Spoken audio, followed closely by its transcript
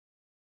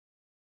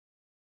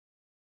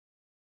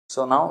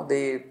So now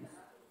the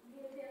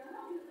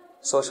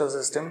social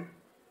system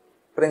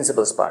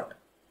principles part.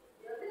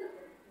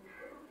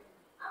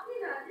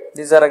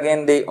 These are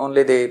again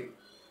only the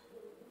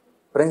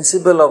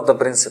principle of the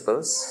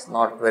principles,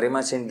 not very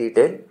much in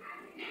detail.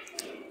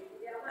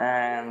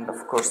 And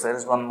of course there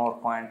is one more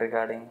point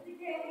regarding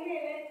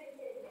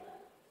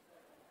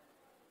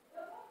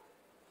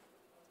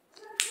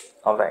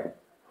alright.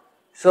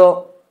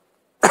 So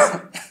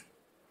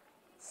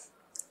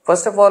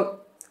first of all,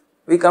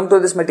 we come to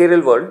this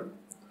material world.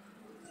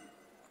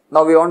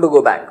 Now we want to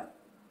go back.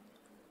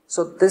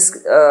 So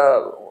this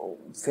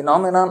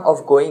phenomenon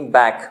of going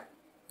back,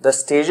 the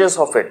stages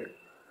of it,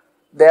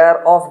 they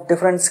are of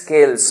different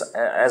scales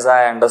as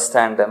I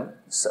understand them.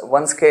 So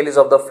one scale is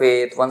of the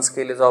faith, one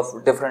scale is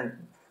of different.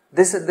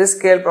 This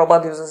scale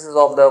Prabhupada uses is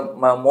of the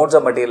modes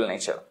of material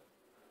nature.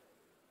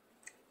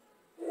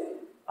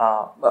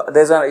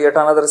 There is yet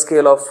another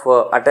scale of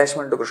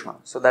attachment to Krishna.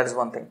 So that is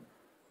one thing.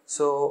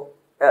 So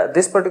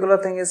this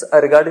particular thing is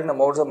regarding the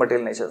modes of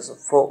material nature.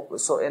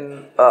 So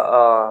in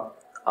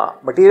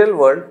material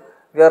world,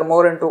 we are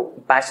more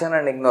into passion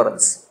and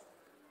ignorance.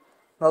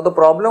 Now the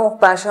problem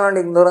of passion and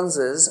ignorance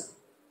is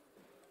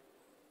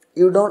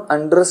you don't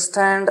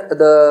understand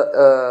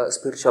the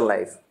spiritual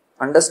life.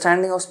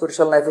 Understanding of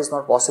spiritual life is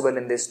not possible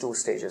in these two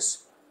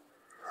stages.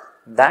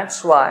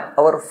 That's why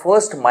our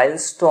first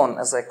milestone,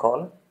 as I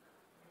call,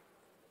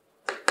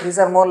 these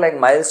are more like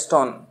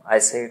milestone, I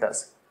say it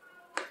as.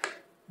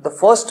 The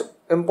first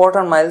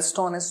important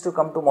milestone is to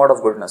come to mode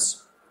of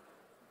goodness.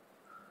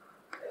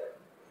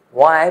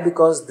 Why?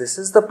 Because this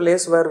is the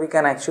place where we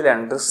can actually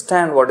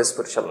understand what is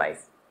spiritual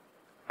life.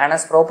 And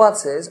as Prabhupada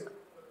says,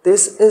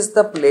 this is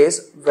the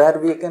place where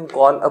we can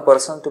call a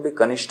person to be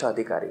Kanishta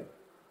Adhikari.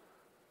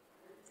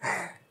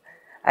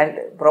 And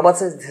Prabhupada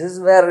says this is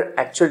where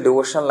actual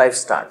devotional life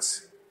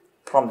starts.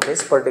 From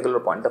this particular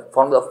point,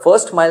 from the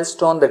first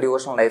milestone, the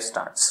devotional life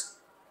starts.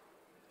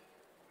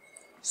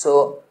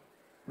 So,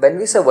 when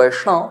we say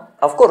Vaishnava,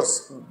 of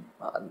course,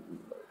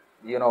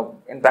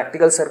 in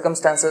practical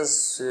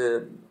circumstances,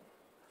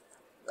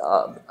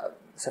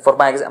 say for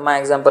my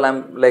example,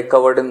 I'm like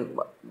covered in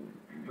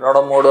a lot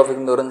of mode of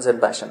ignorance and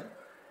passion.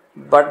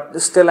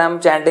 But still I am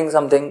chanting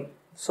something.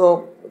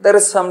 So, there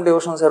is some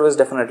devotional service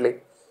definitely.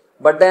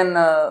 But then,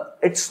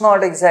 it's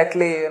not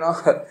exactly,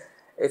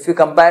 if you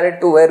compare it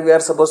to where we are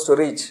supposed to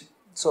reach.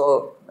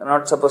 So,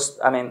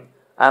 I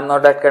am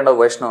not that kind of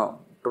Vaishnava,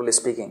 truly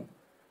speaking.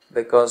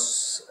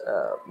 Because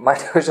my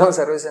devotional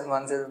service in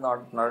one sense is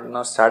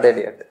not started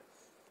yet.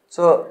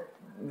 So,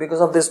 because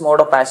of this mode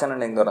of passion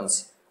and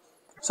ignorance.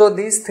 So,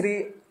 these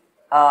three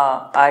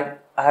I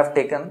have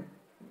taken,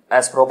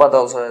 as Prabhupada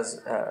also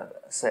has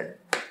said,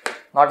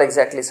 not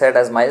exactly said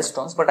as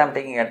milestones, but I am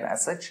taking it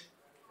as such.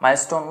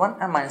 Milestone 1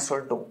 and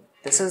milestone 2.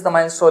 This is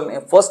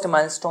the first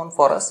milestone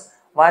for us.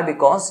 Why?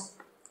 Because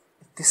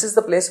this is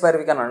the place where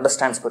we can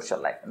understand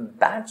spiritual life.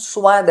 That's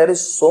why there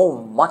is so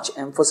much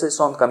emphasis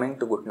on coming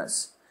to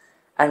goodness.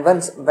 And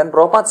when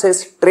Prabhupada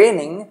says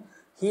training,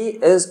 he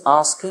is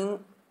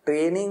asking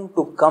training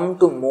to come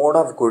to mode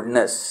of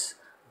goodness.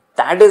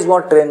 That is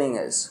what training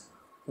is.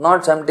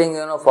 Not something,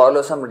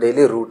 follow some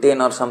daily routine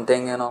or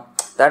something,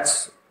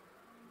 That's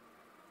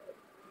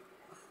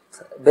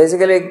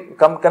basically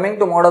coming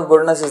to mode of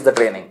goodness is the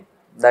training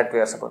that we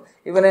are supposed.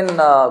 Even in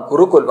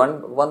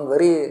Gurukul, one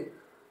very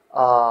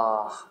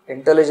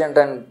intelligent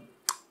and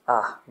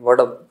what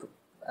a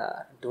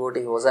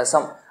devotee was.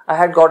 I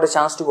had got a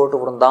chance to go to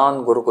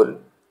Vrindavan Gurukul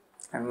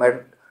and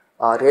met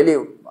really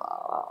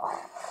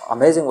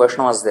amazing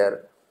Vaishnavas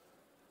there.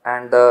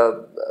 And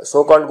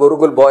so-called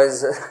Gurukul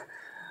boys,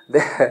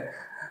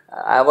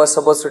 I was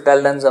supposed to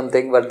tell them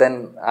something, but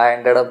then I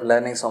ended up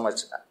learning so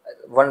much.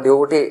 One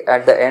devotee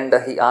at the end,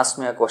 he asked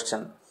me a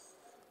question.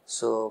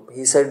 So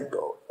he said,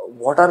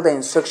 what are the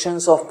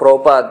instructions of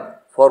Prabhupada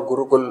for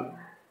Gurukul?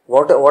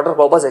 What are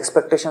Prabhupada's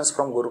expectations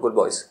from Gurukul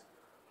boys?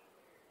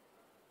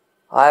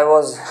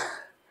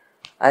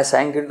 I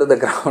sank into the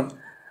ground.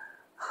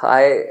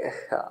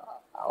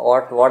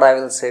 What I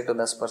will say to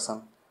this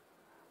person?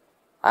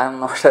 I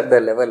am not at the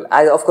level.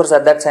 Of course,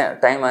 at that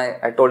time,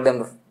 I told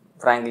them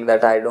frankly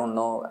that I don't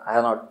know. I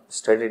have not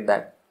studied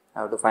that.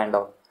 I have to find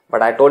out.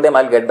 But I told them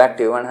I'll get back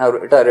to you and have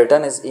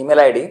written his email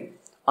ID.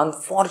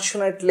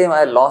 Unfortunately,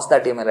 I lost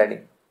that email ID.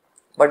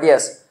 But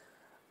yes,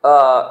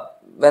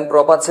 when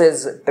Prabhupada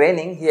says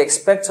training, he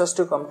expects us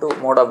to come to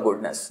mode of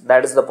goodness.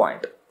 That is the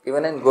point.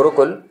 Even in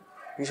Gurukul,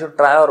 we should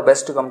try our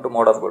best to come to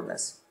mode of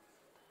goodness.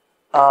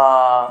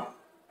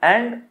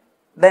 And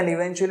then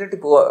eventually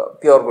to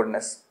pure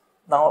goodness.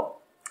 Now,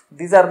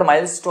 these are the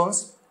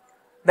milestones.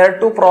 There are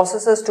two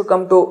processes to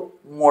come to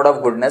mode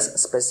of goodness,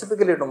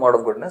 specifically to mode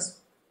of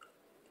goodness.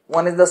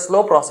 One is the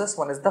slow process,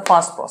 one is the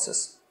fast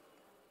process.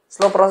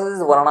 Slow process is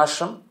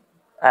Varnashram,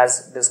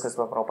 as discussed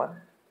by Prabhupada.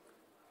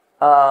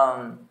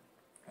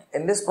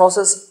 In this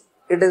process,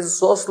 it is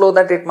so slow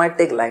that it might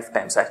take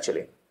lifetimes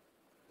actually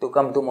to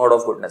come to mode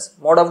of goodness.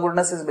 Mode of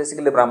goodness is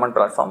basically Brahman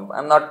platform. I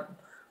am not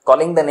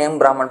calling the name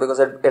Brahman because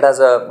it has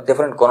a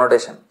different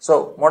connotation.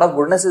 So, mode of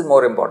goodness is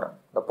more important.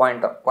 The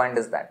point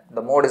is that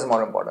the mode is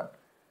more important.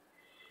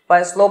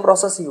 By slow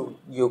process,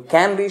 you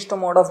can reach to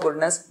mode of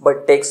goodness,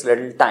 but takes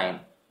little time.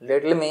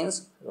 Little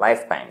means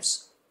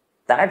lifetimes.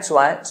 That's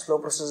why slow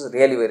process is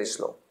really very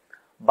slow.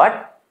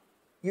 But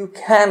you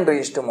can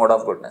reach to mode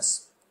of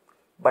goodness.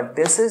 But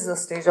this is the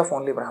stage of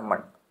only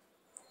Brahman.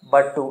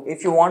 But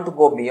if you want to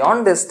go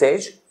beyond this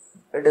stage,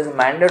 it is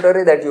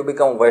mandatory that you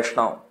become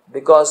Vaishnava.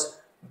 Because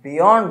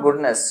beyond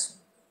goodness,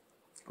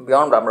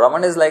 beyond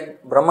Brahman is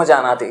like Brahma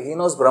Janati. He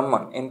knows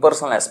Brahman,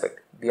 impersonal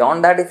aspect.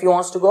 Beyond that, if he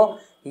wants to go,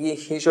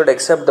 he should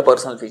accept the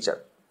personal feature.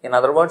 In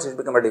other words, he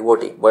become a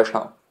devotee,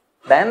 Vaishnava.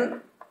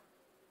 Then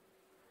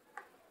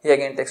he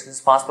again takes his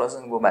fast process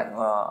and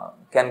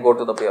can go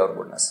to the pure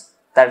goodness.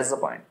 That is the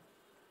point.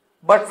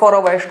 But for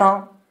a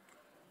Vaishnava,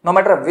 no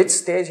matter which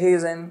stage he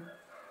is in,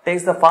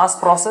 takes the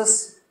fast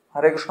process,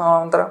 Hare Krishna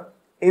mantra,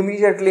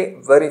 immediately,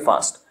 very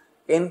fast.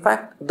 In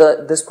fact,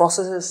 this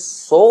process is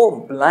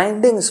so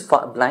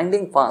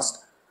blinding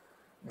fast,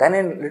 then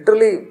in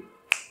literally,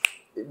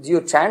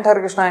 you chant Hare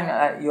Krishna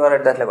and you are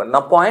at that level.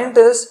 Now, point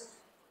is,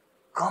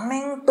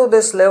 coming to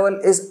this level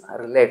is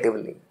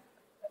relatively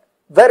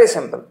very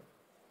simple.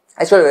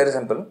 Actually, very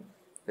simple.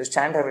 Just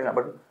chant Hare Krishna,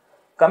 but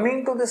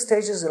coming to this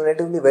stage is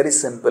relatively very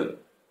simple.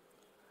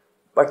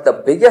 But the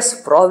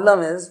biggest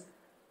problem is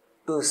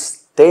to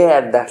stay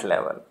at that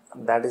level.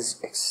 That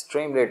is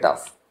extremely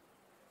tough.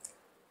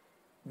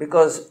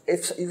 Because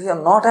if you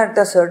are not at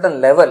a certain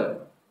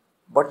level,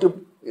 but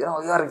you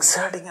are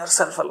exerting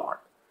yourself a lot.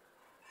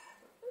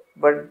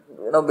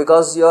 But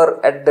because you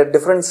are at the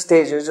different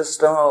stage, you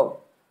just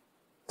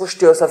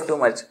pushed yourself too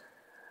much.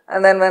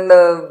 And then when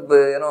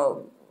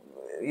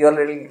you are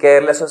a little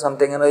careless or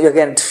something, you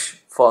again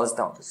falls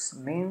down.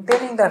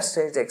 Maintaining that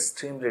stage is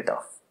extremely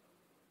tough.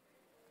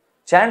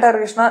 Chant Hare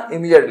Krishna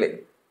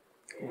immediately.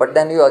 But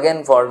then you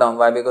again fall down.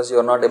 Why? Because you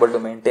are not able to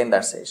maintain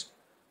that stage.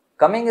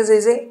 Coming is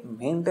easy,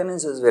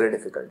 maintenance is very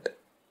difficult.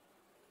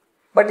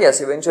 But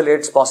yes, eventually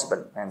it's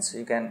possible. Hence,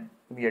 you can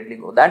immediately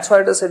go. That's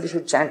why it is said you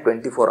should chant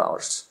 24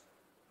 hours.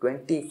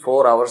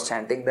 24 hours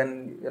chanting,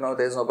 then,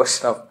 there is no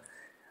question of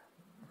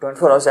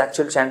 24 hours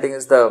actual chanting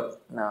is the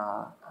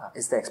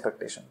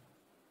expectation.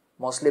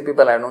 Mostly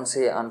people, I don't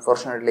see,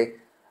 unfortunately,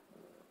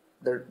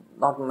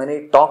 not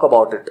many talk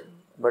about it.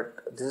 But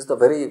this is the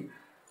very,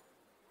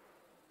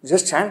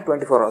 just chant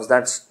 24 hours,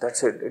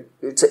 that's it.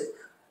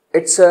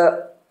 It's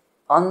a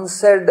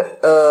unsaid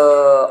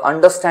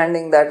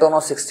understanding that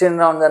 16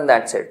 rounds and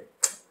that's it.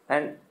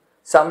 And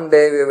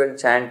someday we will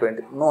chant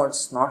 20. No,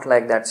 it's not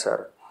like that,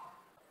 sir.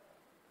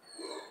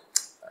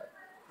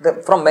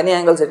 From many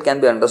angles it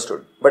can be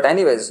understood. But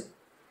anyways,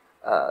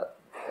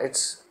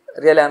 it's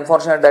really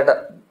unfortunate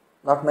that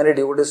not many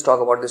devotees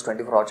talk about this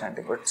 24-hour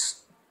chanting. But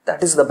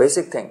that is the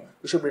basic thing.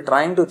 You should be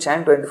trying to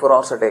chant 24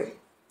 hours a day.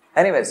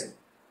 Anyways,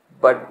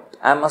 but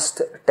I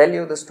must tell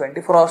you this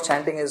 24 hours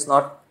chanting is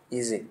not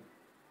easy.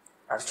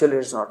 Actually,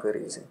 it's not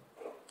very easy.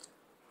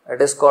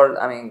 It is called,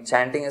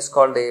 chanting is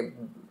called the,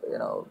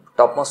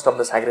 topmost of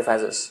the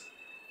sacrifices.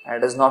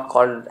 And it is not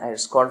called,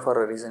 it's called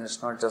for a reason.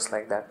 It's not just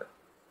like that.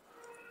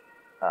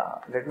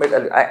 Let me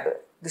tell you,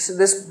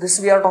 this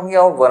we are talking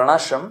about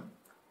Varnashram,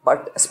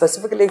 but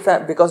specifically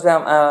because we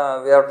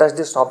have touched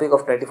this topic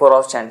of 24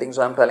 hours chanting,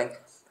 so I am telling,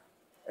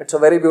 it's a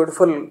very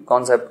beautiful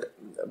concept.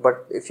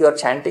 But if you are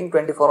chanting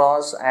 24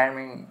 hours,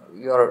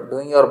 you are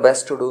doing your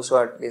best to do so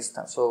at least.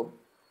 So,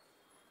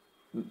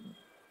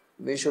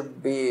 we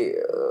should be,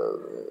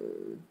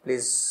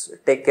 please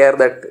take care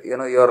that,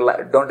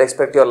 don't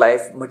expect your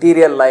life,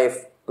 material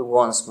life to go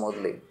on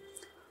smoothly.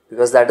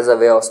 Because that is a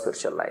way of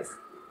spiritual life.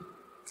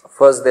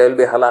 First there will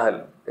be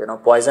halahal,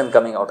 poison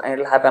coming out, and it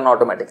will happen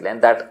automatically.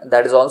 And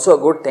that is also a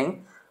good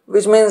thing,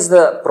 which means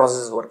the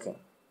process is working.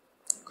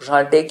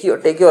 Krishna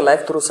will take your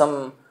life through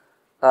some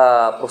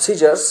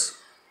procedures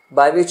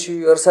by which you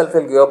yourself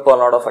will give up a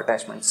lot of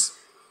attachments.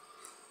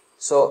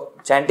 So,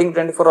 chanting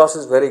 24 hours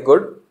is very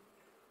good.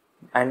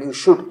 And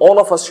all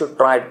of us should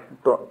try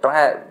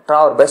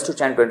our best to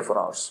chant 24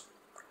 hours.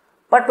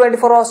 But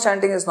 24 hours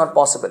chanting is not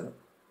possible.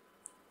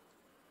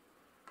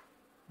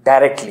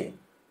 Directly.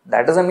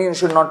 That doesn't mean you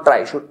should not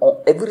try.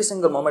 Every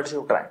single moment you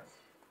should try.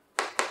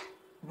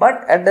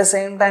 But at the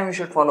same time, you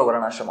should follow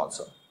Varnashram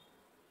also.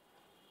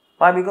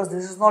 Why? Because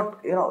this is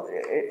not,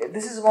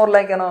 this is more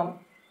like,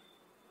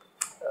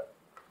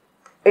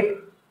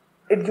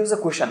 it gives a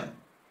cushion.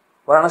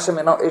 Varnashram,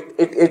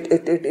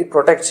 it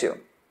protects you.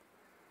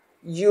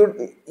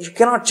 You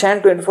cannot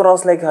chant 24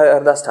 hours like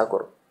Haridas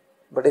Thakur.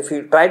 But if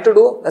you try to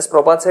do, as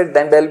Prabhupada said,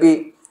 then there will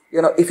be,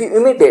 if you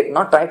imitate,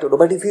 not try to do,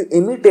 but if you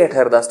imitate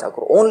Haridas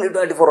Thakur, only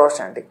 24 hours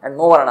chanting and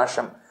no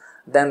Varnashram,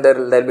 then there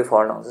will be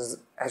fall downs.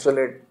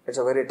 Actually, it's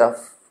a very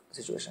tough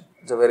situation.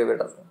 It's a very, very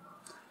tough thing.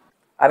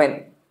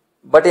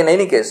 But in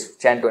any case,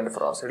 chant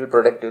 24 hours. It will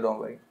protect you, don't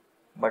worry.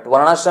 But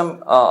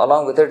Varnashram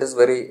along with it is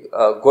very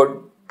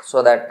good,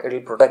 so that it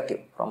will protect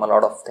you from a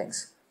lot of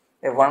things.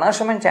 If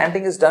Varnashram and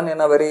chanting is done in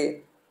a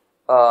very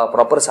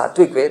proper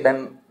sattvic way,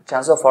 then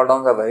chances of fall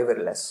downs are very,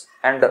 very less.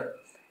 And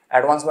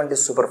advancement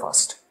is super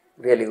fast.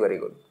 Really very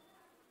good.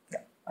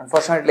 Yeah.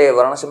 Unfortunately,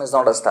 Varnashram is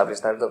not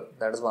established.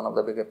 That is one of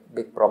the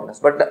big problems.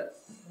 But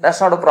that's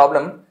not a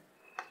problem.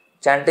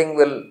 chanting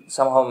will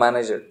somehow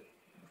manage it.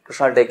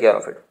 Krishna will take care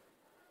of it.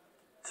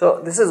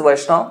 So this is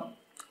Vaishnava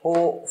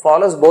who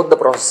follows both the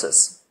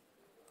processes.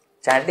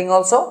 Chanting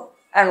also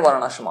and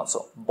Varnashram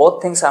also.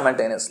 Both things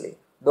simultaneously.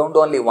 Don't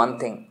do only one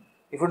thing.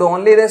 If you do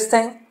only this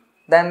thing,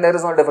 then there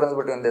is no difference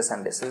between this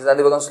and this. This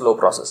becomes slow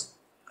process.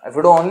 If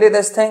you do only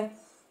this thing,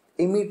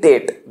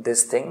 imitate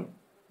this thing,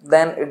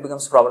 then it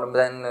becomes problem.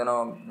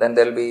 Then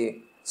there will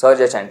be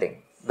surge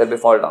chanting. There will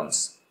be fall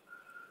downs.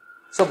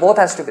 So both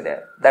has to be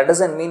there. That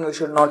doesn't mean we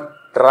should not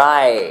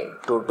try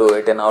to do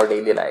it in our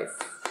daily life.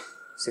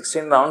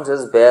 16 rounds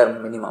is bare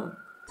minimum.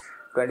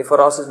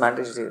 24 hours is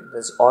mandatory.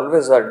 There's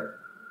always a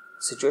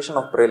situation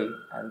of prill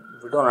and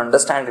we don't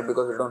understand it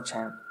because we don't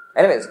chant.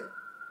 Anyways,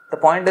 the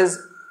point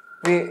is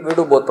we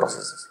do both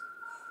processes.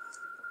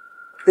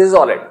 This is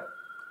all it.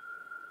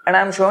 And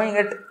I am showing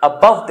it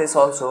above this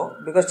also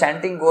because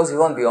chanting goes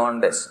even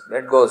beyond this.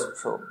 It goes.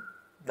 So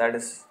that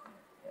is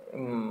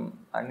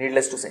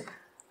needless to say.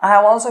 I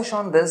have also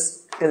shown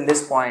this till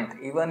this point,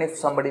 even if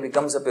somebody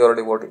becomes a pure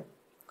devotee.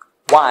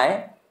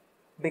 Why?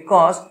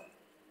 Because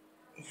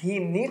he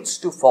needs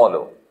to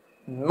follow.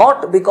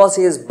 Not because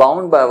he is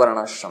bound by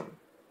Varnashram.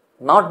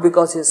 Not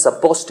because he is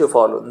supposed to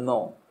follow.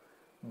 No.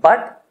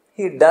 But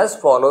he does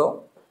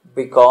follow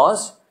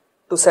because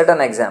to set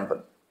an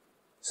example.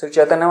 Sri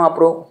Chaitanya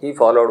Mahaprabhu, he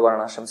followed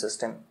Varnashram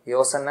system. He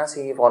was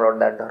sannyasi, he followed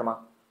that dharma.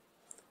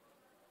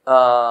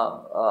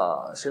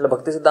 Srila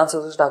Bhakti Siddhanta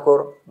Saraswati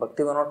Thakur,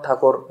 Bhakti Vinod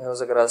Thakur, he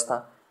was a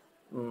grahastha.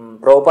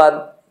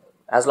 Prabhupada,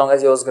 as long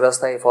as he was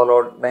grahastha, he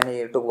followed. Then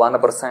he took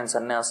Vanaprastha and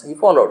sannyas, he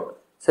followed.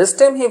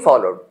 System he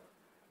followed.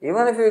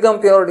 Even if you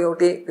become pure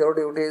devotee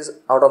is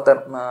out of the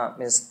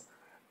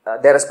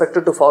they are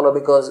expected to follow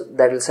because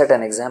that will set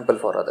an example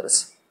for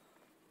others.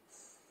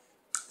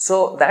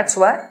 So that's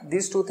why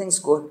these two things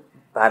go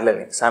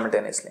parallelly,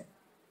 simultaneously.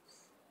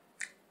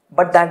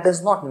 But that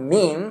does not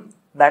mean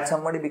that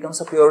somebody becomes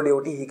a pure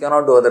devotee, he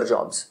cannot do other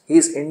jobs. He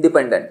is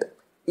independent.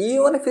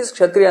 Even if he is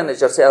Kshatriya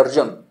nature, say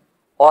Arjun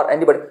or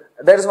anybody.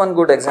 There is one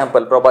good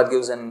example Prabhupada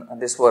gives in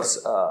this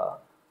verse,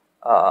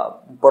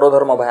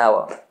 Parodharma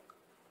Bhayava.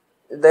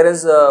 There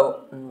is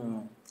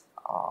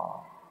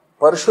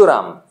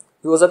Parshuram.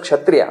 He was a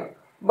Kshatriya,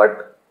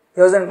 but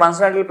he was in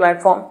transcendental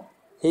platform.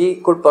 He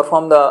could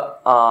perform the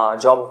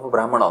job of a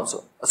Brahman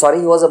also. Sorry,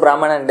 he was a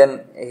Brahman and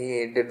then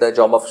he did the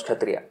job of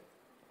Kshatriya.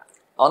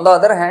 On the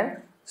other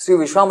hand, Sri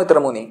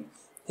Vishwamitra Muni,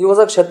 he was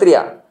a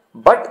Kshatriya,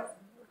 but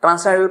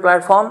transcendental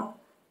platform,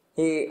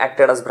 he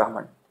acted as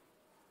Brahman.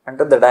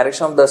 Under the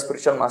direction of the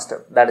spiritual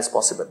master, that is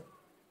possible.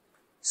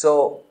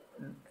 So,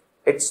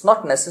 it's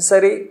not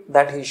necessary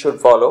that he should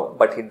follow,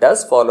 but he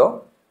does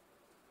follow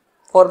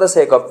for the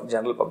sake of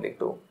general public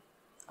to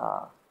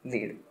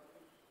lead,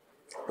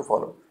 to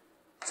follow.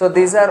 So,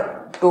 these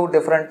are two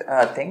different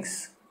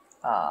things.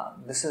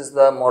 This is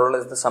the more or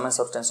less the sum and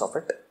substance of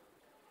it.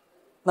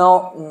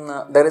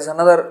 Now, there is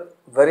another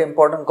very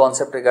important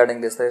concept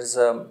regarding this. There is,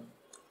 I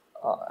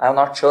have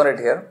not shown it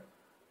here.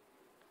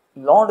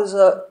 Lord is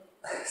a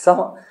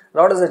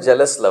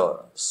jealous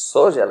lover,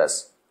 so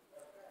jealous.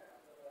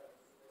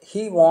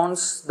 He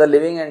wants the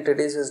living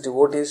entities, his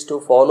devotees,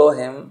 to follow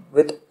him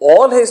with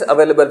all his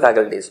available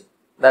faculties.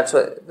 That's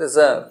why there's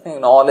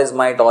all his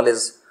might, all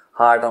his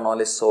heart, and all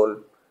his soul.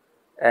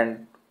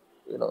 And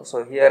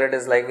so here it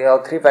is like we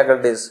have three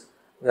faculties.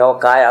 We have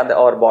kaya,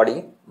 our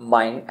body,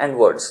 mind, and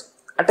words.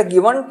 At a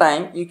given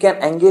time, you can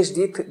engage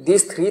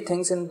these three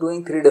things in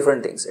doing three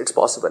different things. It's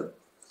possible.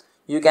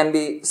 You can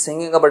be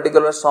singing a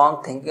particular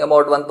song, thinking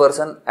about one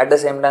person, at the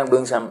same time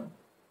doing some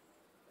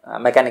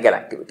mechanical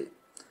activity.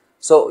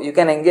 So, you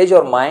can engage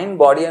your mind,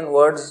 body and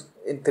words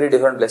in three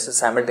different places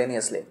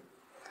simultaneously.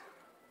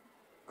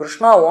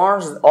 Krishna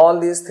wants all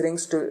these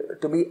things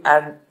to be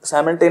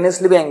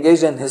simultaneously be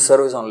engaged in his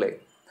service only.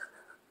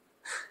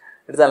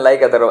 It's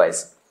unlike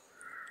otherwise.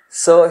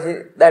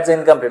 So, that's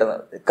incomplete.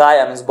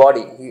 Kaya means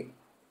body.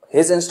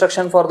 His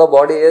instruction for the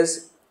body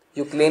is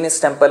you clean his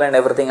temple and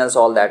everything else,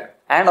 all that.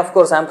 And of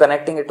course, I am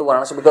connecting it to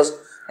Varnashram because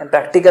in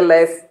practical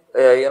life,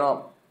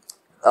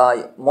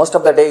 most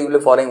of the day you will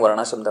be following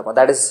Varnashram Dharma.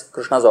 That is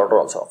Krishna's order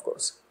also, of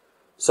course.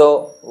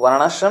 So,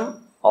 Varnashram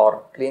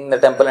or clean the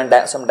temple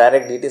and some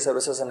direct deity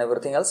services and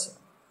everything else.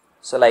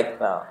 So, like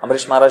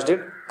Amrish Maharaj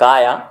did,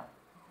 Kaya,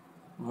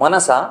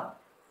 Manasa,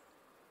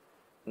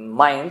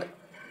 mind.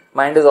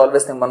 Mind is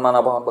always thing,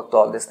 Manmana Bhavan Bhakta,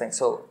 all these things.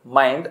 So,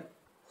 mind,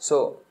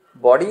 so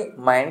body,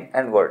 mind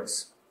and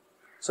words.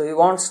 So, he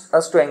wants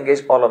us to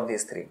engage all of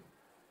these three.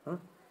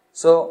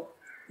 So,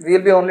 we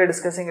will be only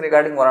discussing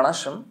regarding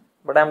Varnashram,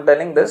 but I am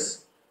telling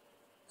this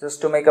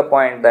just to make a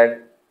point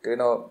that,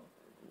 to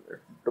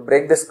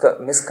break this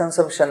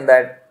misconception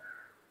that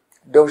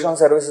devotional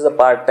service is a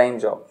part-time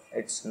job.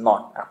 It's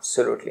not,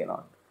 absolutely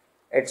not.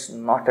 It's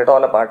not at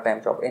all a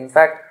part-time job. In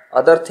fact,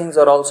 other things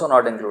are also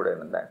not included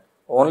in that.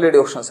 Only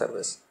devotional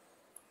service.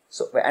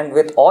 So, and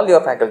with all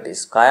your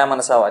faculties, Kaya,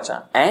 Manasa,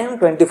 Vacha, and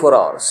 24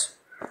 hours.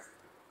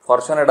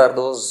 Fortunate are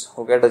those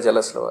who get a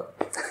jealous lover.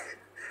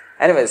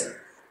 Anyways,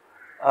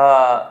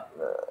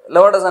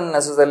 lover doesn't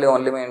necessarily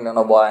only mean,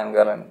 boy and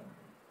girl. And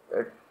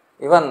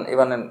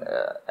even in,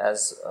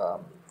 as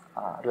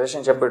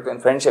relationship between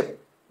friendship.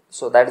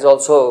 So that is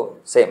also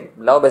same.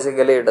 Love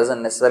basically it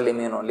doesn't necessarily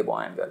mean only boy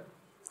and girl.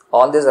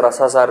 All these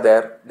rasas are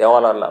there, they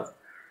all are love.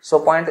 So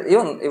point,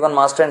 even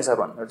master and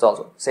servant, it's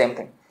also same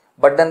thing.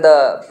 But then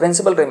the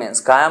principle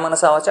remains, kaya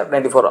manasa vacha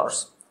 24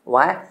 hours.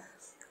 Why?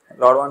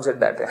 Lord wants it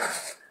that way.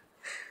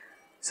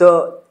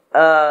 So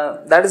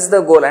that is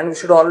the goal and we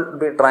should all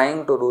be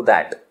trying to do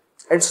that.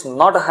 It's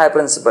not a high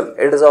principle,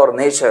 it is our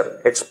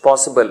nature, it's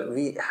possible,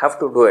 we have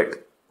to do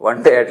it,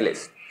 one day at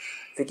least.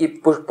 If we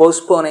keep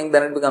postponing,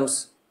 then it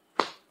becomes...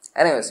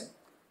 Anyways,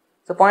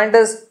 the point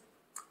is,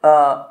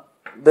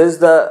 this is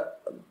the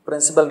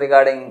principle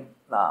regarding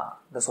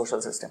the social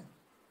system.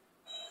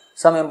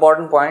 Some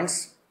important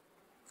points.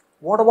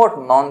 What about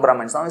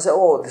non-Brahmins? Now we say,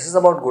 oh, this is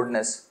about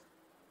goodness.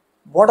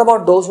 What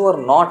about those who are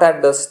not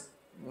at this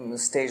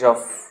stage of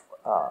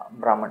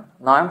Brahman?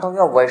 Now I am talking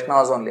of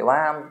Vaishnavas only.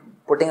 Why I am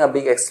putting a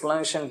big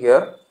explanation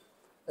here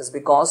is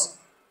because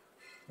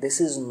this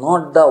is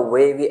not the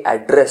way we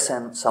address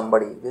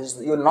somebody.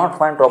 You will not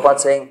find Prabhupada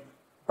saying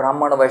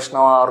Brahmana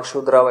Vaishnava or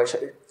Shudra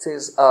Vaishnava. It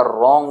is a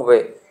wrong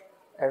way.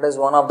 It is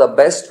one of the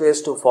best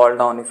ways to fall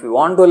down. If you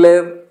want to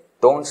live,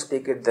 don't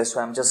speak it this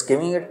way. I am just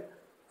giving it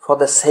for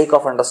the sake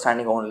of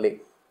understanding only.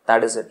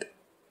 That is it.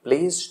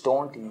 Please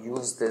don't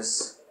use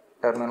this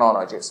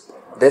terminologies.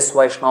 This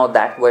Vaishnava,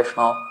 that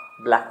Vaishnava,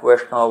 black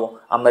Vaishnava,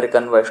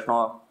 American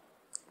Vaishnava,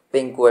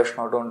 pink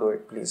Vaishnava, don't do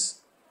it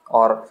please.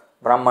 Or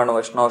Brahmana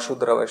Vaishnava,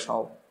 Shudra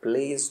Vaishnava,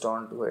 please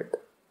don't do it.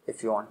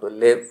 If you want to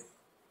live,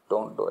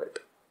 don't do it.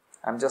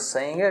 I'm just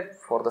saying it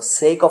for the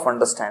sake of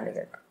understanding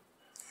it.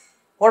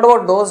 What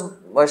about those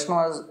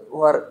Vaishnavas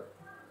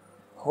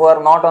who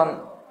are not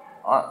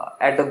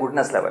at the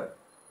goodness level?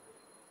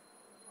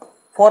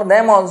 For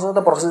them also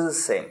the process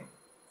is same.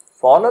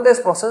 Follow this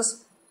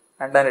process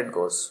and then it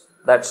goes.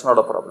 That's not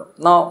a problem.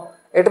 Now,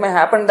 it may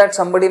happen that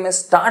somebody may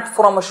start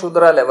from a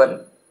Shudra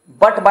level,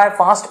 but by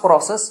fast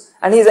process,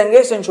 and he is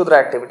engaged in Shudra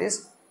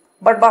activities,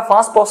 but by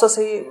fast process,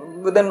 he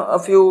within a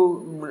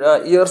few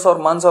years or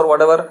months or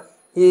whatever,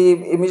 he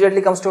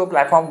immediately comes to a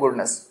platform of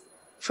goodness.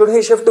 Should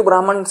he shift to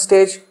Brahman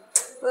stage?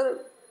 Well,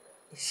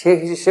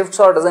 he shifts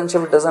or doesn't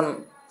shift,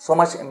 doesn't so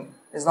much,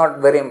 is not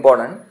very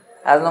important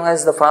as long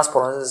as the fast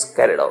process is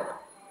carried out.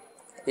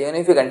 Even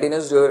if he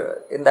continues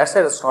in that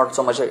side, it's not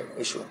so much an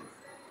issue.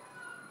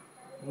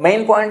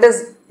 Main point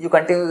is you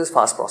continue this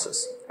fast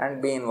process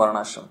and be in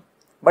Varnashram.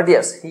 But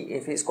yes,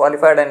 if he is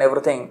qualified and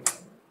everything,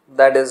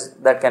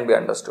 that can be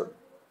understood.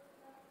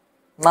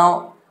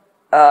 Now,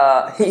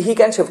 he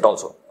can shift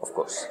also, of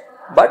course,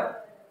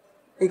 but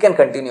he can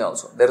continue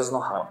also. There is no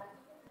harm.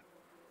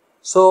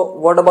 So,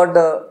 what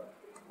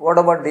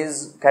about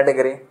this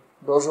category?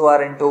 Those who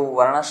are into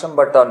Varnashram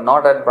but are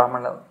not at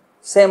Brahman level.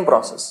 Same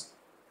process.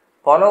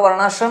 Follow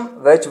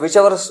Varnashram,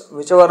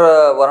 whichever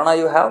Varna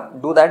you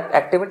have, do that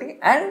activity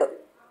and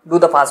do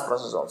the fast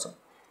process also.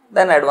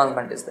 Then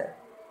advancement is there.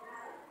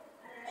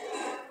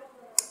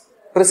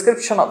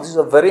 Prescription of, this is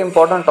a very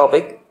important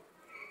topic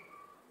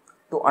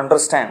to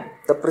understand.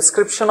 The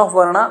prescription of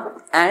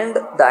Varna and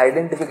the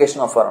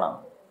identification of Varna.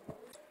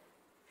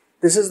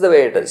 This is the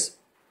way it is.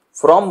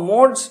 From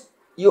modes,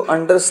 you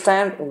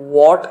understand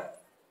what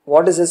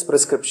is his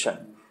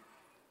prescription.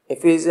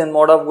 If he is in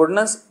mode of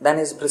goodness, then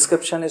his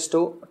prescription is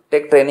to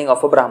take training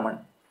of a Brahman.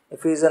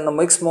 If he is in the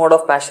mixed mode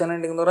of passion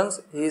and ignorance,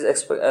 he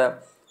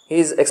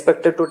is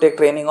expected to take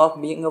training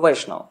of being a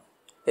Vaishnava.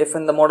 If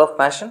in the mode of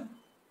passion,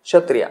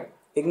 Kshatriya.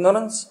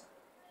 Ignorance,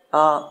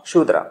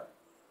 Shudra.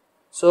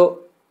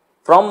 So,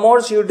 from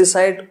modes you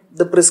decide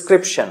the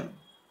prescription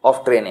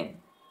of training.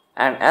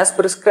 And as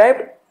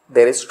prescribed,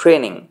 there is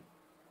training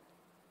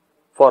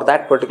for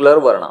that particular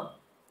Varna.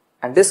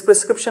 And this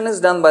prescription is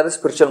done by the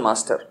spiritual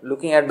master,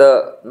 looking at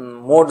the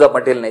modes of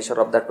material nature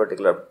of that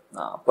particular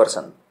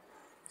person.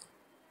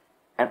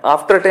 And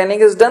after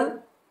training is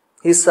done,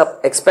 he is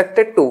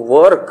expected to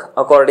work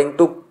according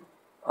to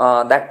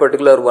that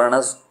particular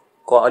Varna's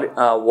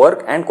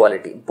work and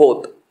quality.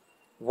 Both.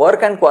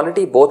 Work and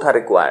quality both are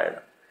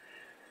required.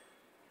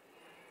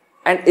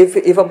 And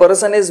if a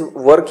person is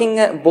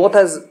working, both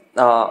is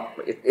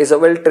a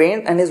well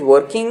trained and is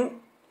working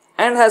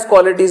and has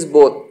qualities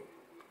both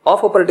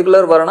of a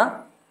particular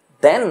Varna,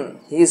 then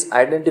his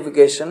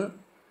identification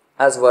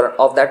as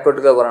of that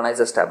particular Varna is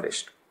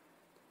established.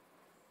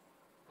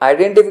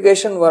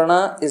 Identification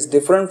Varna is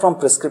different from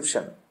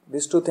prescription.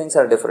 These two things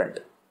are different.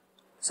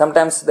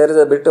 Sometimes there is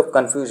a bit of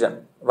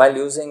confusion while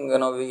using,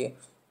 we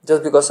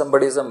just because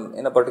somebody is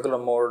in a particular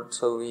mode,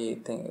 so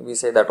we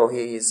say that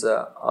he is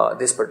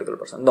this particular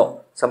person.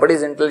 No, somebody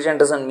is intelligent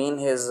doesn't mean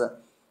he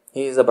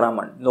is a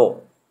Brahman.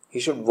 No, he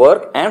should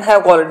work and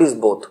have qualities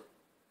both.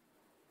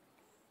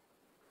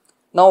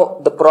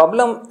 Now, the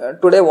problem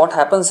today what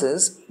happens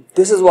is,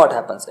 this is what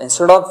happens.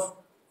 Instead of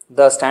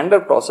the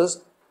standard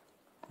process,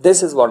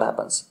 this is what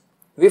happens.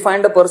 We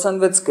find a person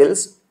with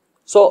skills.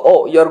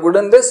 So, you are good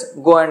in this,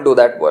 go and do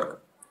that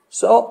work.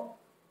 So,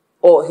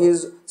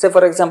 say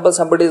for example,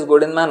 somebody is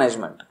good in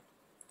management.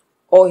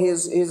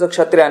 He's a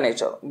Kshatriya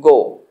nature.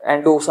 Go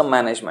and do some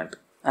management.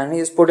 And he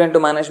is put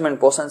into management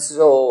post and says,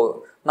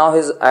 Now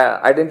his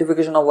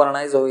identification of Varna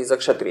is, oh, he is a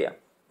Kshatriya.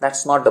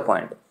 That's not the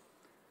point.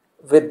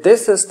 With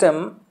this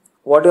system,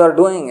 what you are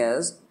doing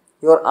is,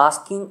 you are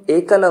asking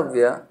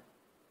Ekalavya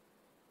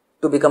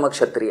to become a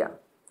Kshatriya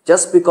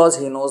just because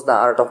he knows the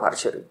art of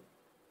archery.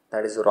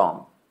 That is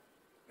wrong.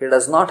 He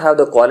does not have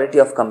the quality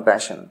of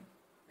compassion.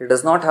 He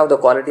does not have the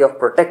quality of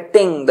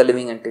protecting the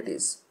living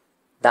entities.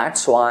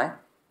 That's why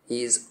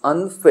he is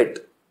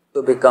unfit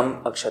to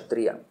become a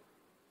Kshatriya.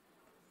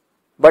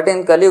 But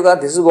in Kali Yuga,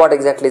 this is what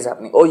exactly is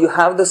happening. Oh, you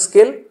have the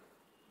skill,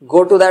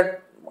 go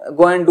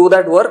and do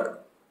that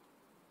work,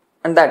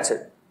 and that's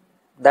it.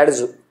 That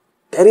is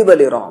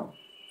terribly wrong.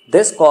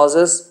 This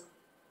causes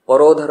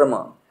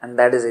parodharma, and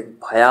that is a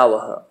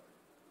bhayavaha.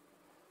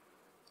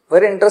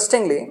 Very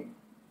interestingly,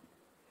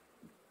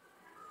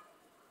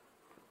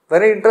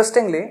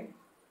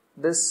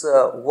 this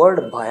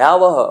word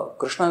bhayavaha,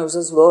 Krishna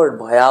uses the word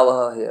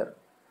bhayavaha here.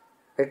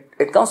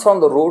 It comes from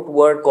the root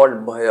word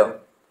called bhaya.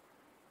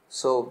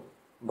 So,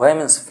 bhaya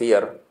means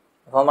fear.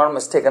 If I'm not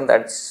mistaken,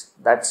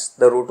 that's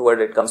the root word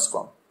it comes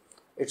from.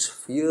 It's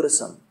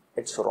fearsome.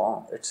 It's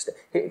wrong.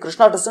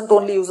 Krishna doesn't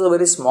only use a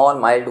very small,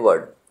 mild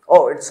word.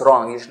 Oh, it's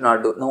wrong. You should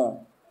not do.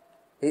 No.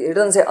 He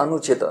doesn't say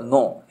anuchita.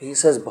 No. He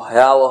says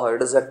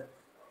bhayavaha.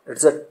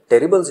 It's a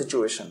terrible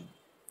situation.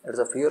 It's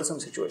a fearsome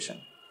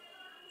situation.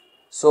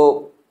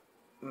 So,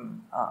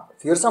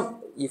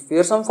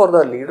 fearsome for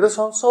the leaders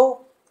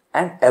also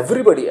and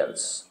everybody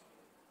else.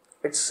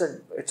 It's a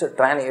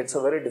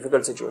very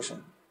difficult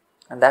situation.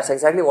 And that's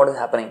exactly what is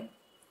happening.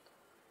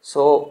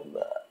 So,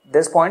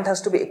 this point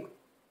has to be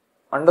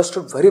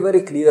understood very,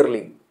 very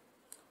clearly.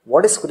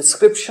 What is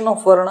prescription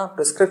of Varna?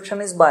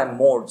 Prescription is by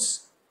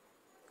modes.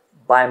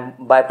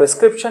 By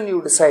prescription,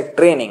 you decide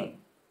training.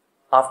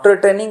 After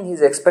training, he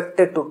is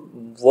expected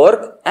to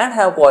work and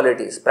have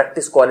qualities,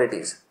 practice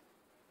qualities.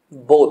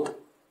 Both.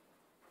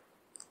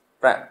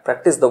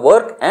 Practice the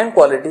work and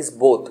qualities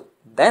both.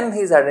 Then he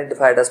is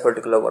identified as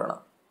particular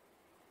Varna.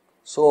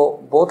 So,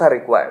 both are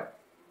required.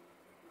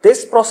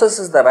 This process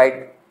is the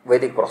right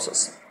Vedic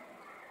process.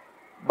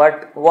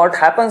 But what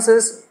happens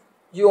is,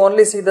 you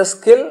only see the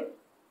skill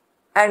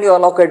and you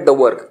allocate the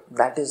work.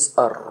 That is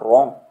a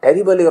wrong,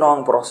 terribly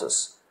wrong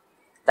process.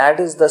 That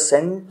is the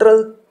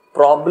central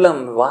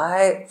problem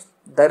why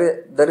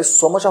there is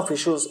so much of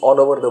issues all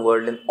over the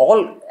world in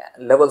all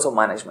levels of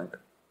management.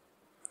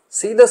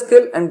 See the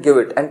skill and give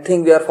it and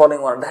think we are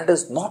following one. That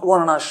is not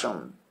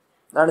Varnashram.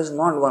 That is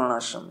not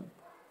Varnashram.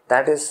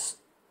 That is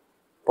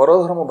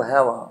Parodharma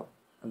Bhayavaha.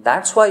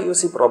 That's why you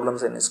see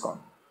problems in ISKCON.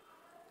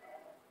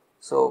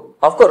 So,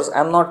 of course,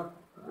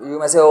 you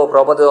may say, oh,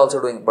 Prabhupada is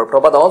also doing it. But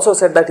Prabhupada also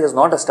said that he has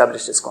not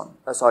established ISKCON.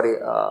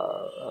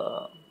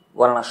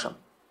 Varnashram.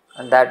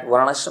 And that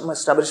Varnashram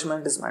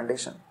establishment is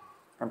mandation.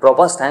 And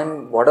Prabhupada's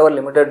time, whatever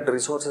limited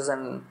resources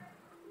and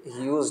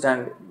he used,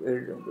 and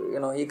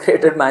he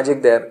created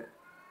magic there.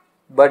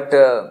 But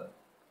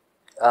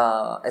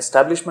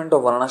establishment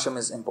of Varnashram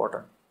is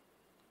important.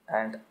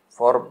 And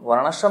for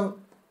Varnashram,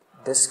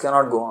 this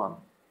cannot go on.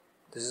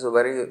 This is a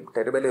very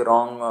terribly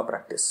wrong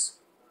practice.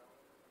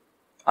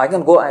 I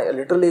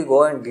literally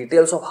go in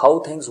details of how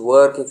things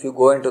work if you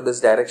go into this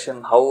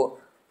direction, how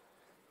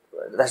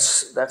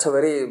that's a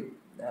very,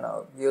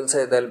 you'll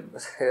say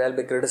there'll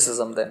be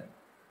criticism then.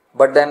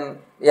 But then,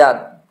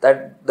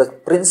 that the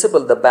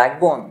principle, the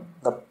backbone,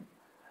 the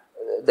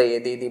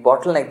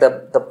bottleneck,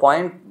 the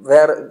point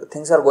where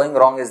things are going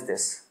wrong is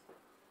this.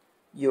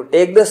 You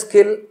take the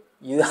skill,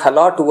 you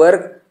allot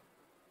work,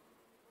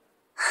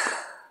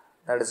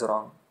 that is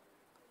wrong.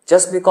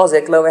 Just because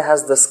Eklavya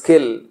has the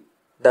skill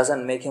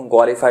doesn't make him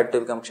qualified to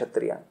become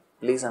Kshatriya.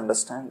 Please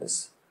understand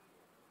this.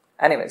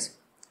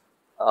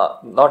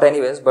 Not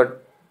anyways,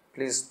 but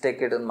please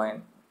take it in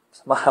mind.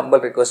 It's my humble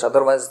request.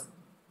 Otherwise,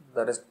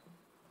 the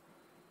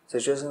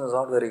situation is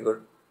not very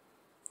good.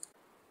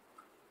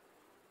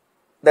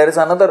 There is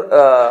another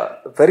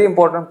very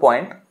important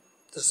point.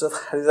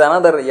 There is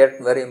another yet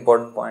very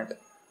important point.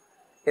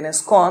 In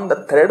ISKCON,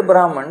 the thread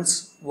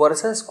Brahmins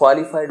versus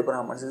qualified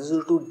Brahmins. These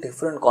are two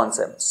different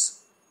concepts.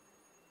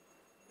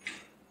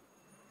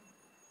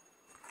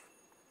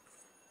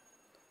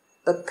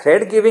 The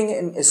thread giving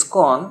in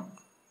ISKCON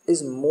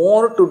is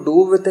more to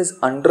do with his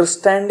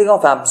understanding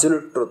of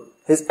absolute truth.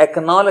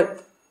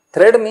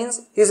 Thread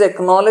means he is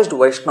acknowledged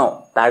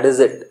Vaishnava. That is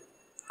it.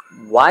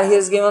 Why he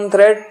is given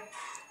thread?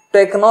 To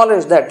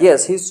acknowledge that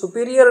yes, he is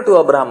superior to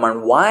a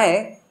Brahman.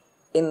 Why?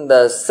 In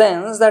the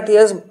sense that he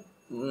has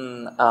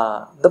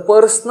the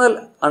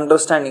personal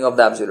understanding of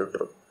the absolute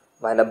truth.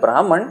 While a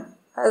Brahman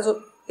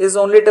is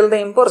only till the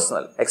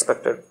impersonal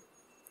expected.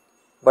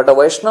 But a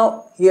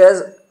Vaishnava, he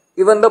has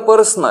even the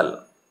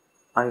personal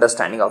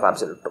understanding of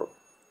absolute truth.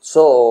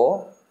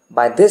 So,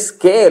 by this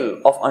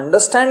scale of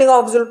understanding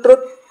of absolute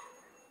truth,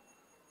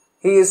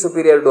 he is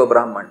superior to a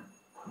Brahman.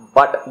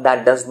 But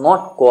that does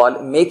not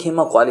make him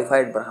a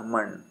qualified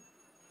Brahman.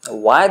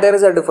 Why there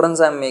is a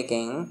difference I am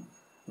making?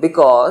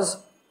 Because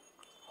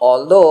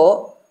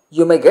although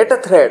you may get a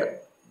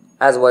thread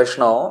as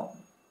Vaishnava,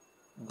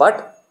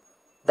 but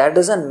that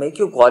doesn't make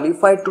you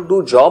qualified to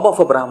do job of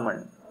a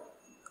Brahman.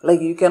 Like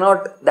you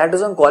cannot, that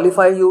doesn't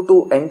qualify you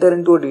to enter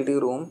into a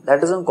DT room, that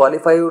doesn't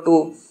qualify you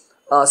to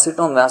sit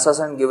on Vyasas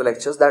and give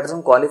lectures, that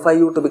doesn't qualify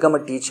you to become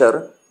a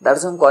teacher, that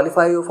doesn't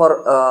qualify you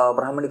for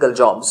Brahmanical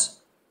jobs.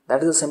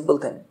 That is a simple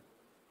thing.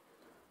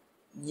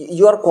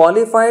 You are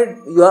qualified,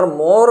 you are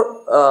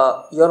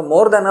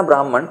more than a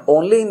Brahman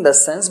only in the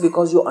sense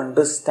because you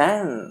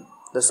understand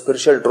the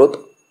spiritual truth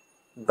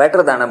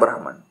better than a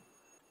Brahman.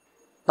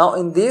 Now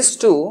in these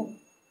two,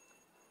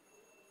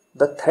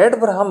 the third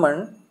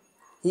Brahman,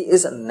 he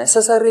is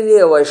necessarily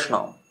a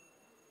Vaishnava.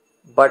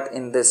 But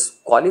in this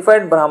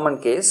qualified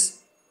Brahman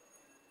case,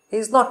 he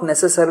is not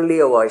necessarily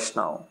a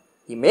Vaishnava.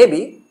 He may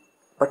be,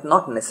 but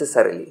not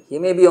necessarily. He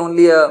may be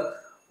only a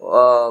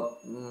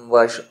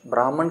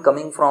Brahman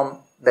coming from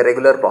the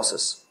regular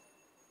process,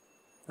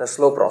 the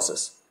slow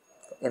process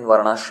in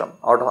Varnashram.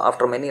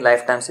 After many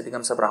lifetimes he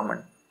becomes a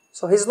Brahman.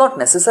 So he is not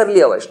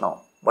necessarily a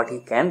Vaishnava, but he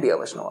can be a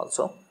Vaishnava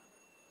also.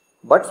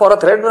 But for a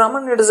third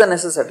Brahman, it is a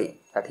necessity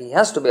that he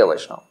has to be a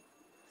Vaishnava.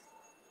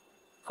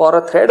 For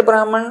a third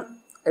Brahman,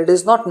 it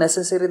is not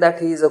necessary that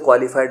he is a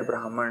qualified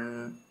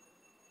Brahman.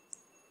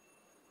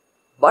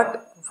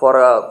 But for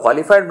a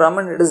qualified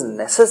Brahman, it is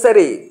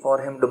necessary for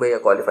him to be a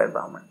qualified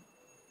Brahman.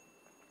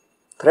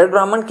 Third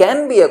Brahman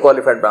can be a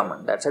qualified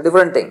Brahman, that's a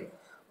different thing.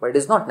 But it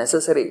is not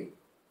necessary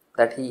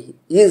that he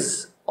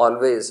is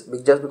always,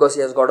 just because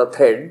he has got a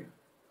thread,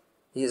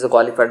 he is a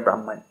qualified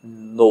Brahman.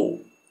 No,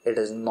 it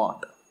is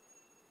not.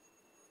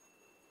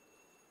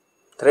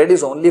 Thread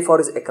is only for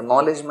his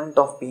acknowledgement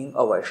of being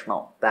a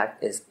Vaishnava. That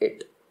is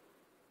it.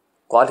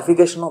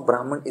 Qualification of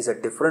Brahman is a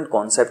different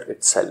concept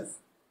itself.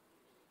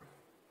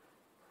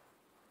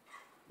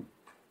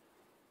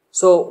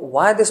 So,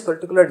 why this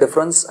particular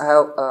difference I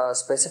have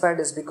specified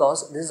is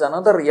because this is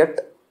another yet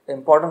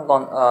important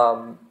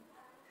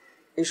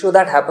issue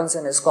that happens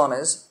in ISKCON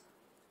is,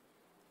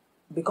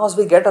 because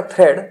we get a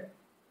thread,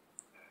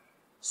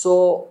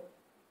 so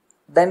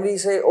then we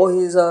say, oh,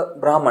 he is a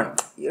Brahman.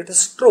 It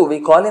is true,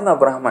 we call him a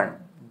Brahman,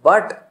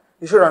 but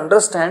you should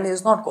understand he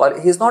is not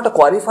a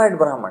qualified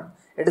Brahman.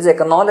 It is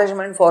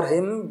acknowledgement for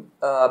him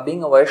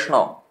being a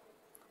Vaishnava,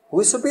 who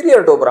is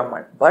superior to a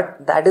Brahman,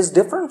 but that is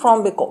different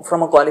from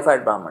a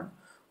qualified Brahman.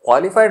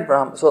 Qualified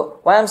Brahman. So,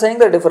 why I am saying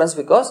the difference?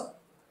 Because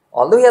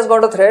although he has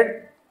got a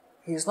thread,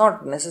 he is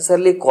not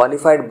necessarily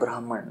qualified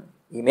Brahman.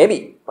 He may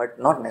be, but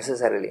not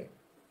necessarily.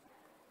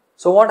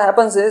 So, what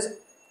happens is,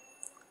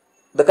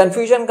 the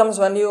confusion comes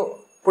when you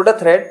put a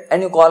thread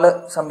and you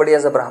call somebody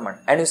as a Brahman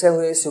and you say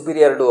who is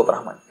superior to a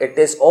Brahman. It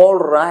is all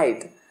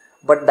right,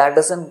 but that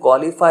doesn't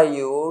qualify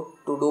you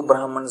to do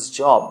Brahman's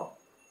job.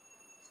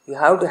 You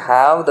have to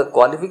have the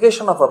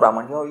qualification of a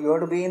Brahman. You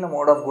have to be in a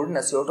mode of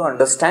goodness. You have to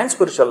understand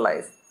spiritual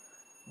life.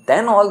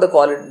 Then all the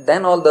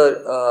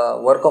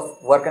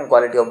work and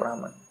quality of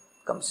Brahman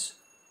comes.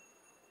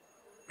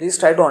 Please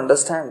try to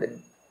understand it.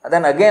 And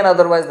then again,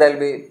 otherwise there will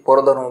be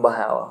Puradharma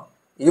Bhayava,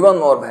 even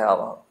more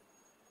Bhayava.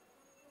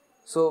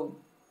 So,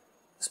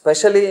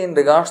 especially in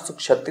regards to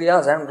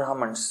Kshatriyas and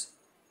Brahmans,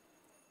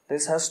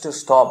 this has to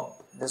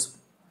stop. This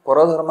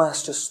Puradharma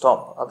has to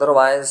stop.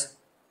 Otherwise,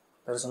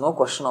 there is no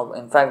question of,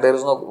 in fact, there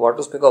is no, what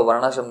to speak of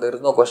Varnashram, there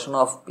is no question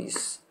of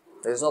peace.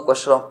 There is no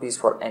question of peace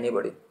for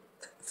anybody.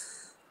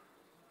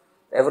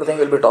 Everything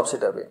will be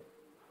topsy-turvy.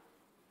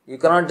 You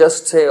cannot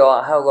just say, oh,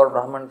 I have got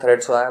Brahman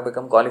thread, so I have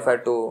become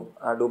qualified to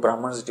do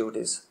Brahman's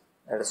duties.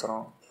 That is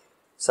wrong.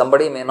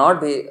 Somebody may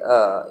not be,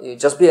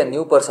 just be a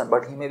new person,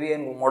 but he may be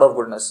in mode of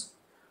goodness.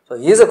 So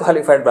he is a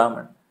qualified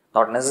Brahman.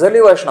 Not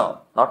necessarily Vaishnava,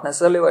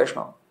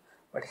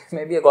 but he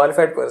may be a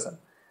qualified person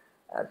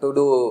to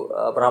do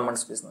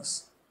Brahman's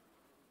business.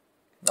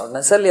 Not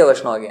necessarily a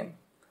Vaishnava again.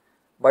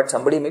 But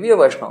somebody may be a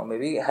Vaishnava, may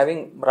be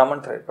having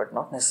Brahman thread, but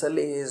not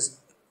necessarily he is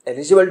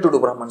eligible to do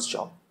Brahman's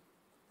job.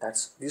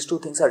 These two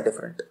things are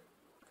different.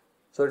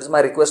 So it is my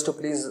request to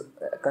please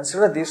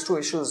consider these two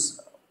issues,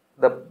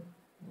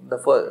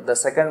 the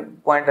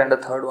second point and the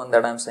third one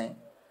that I am saying.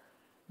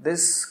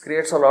 This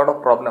creates a lot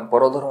of problem.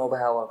 Parodharma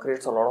Bhayava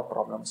creates a lot of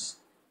problems.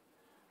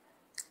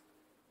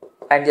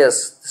 And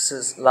yes, this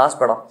is last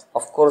but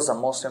of course the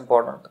most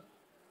important.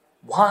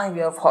 Why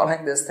we are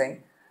following this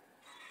thing?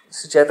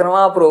 Sri Chaitanya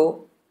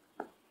Mahaprabhu,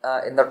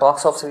 in the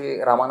talks of Sri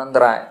Ramananda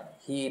Rai,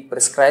 he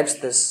prescribes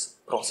this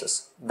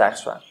process.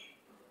 That's why.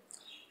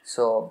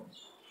 So,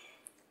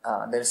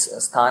 there is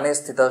Sthane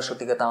Sthita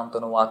Shrutigatam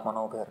Tanu Vak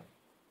Manobhir.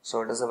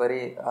 So, it is a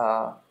very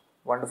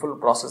wonderful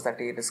process that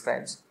he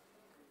describes.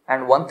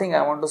 And one thing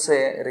I want to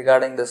say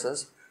regarding this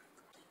is,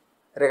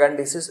 in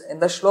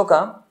the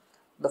shloka,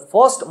 the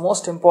first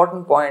most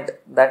important point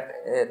that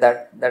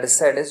is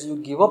said is you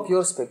give up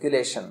your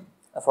speculation.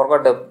 I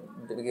forgot the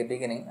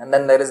beginning. And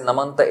then there is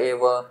Namanta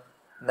Eva,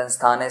 then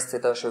Sthane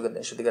Sthita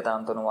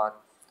Shrutigatam Tanu Vak.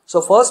 So,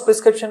 first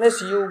prescription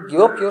is you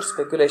give up your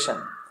speculation.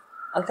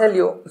 I'll tell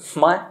you,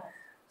 my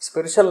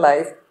spiritual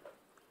life,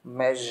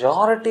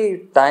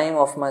 majority time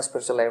of my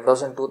spiritual life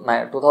was in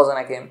 2000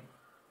 I came,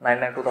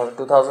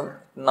 2000,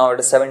 now it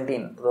is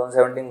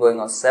 2017 going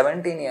on,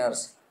 17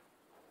 years,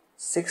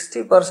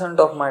 60%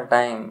 of my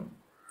time,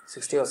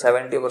 60 or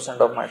 70%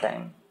 of my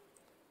time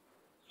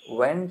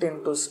went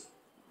into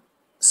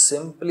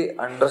simply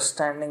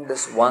understanding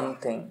this one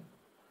thing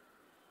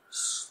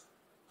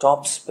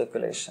stops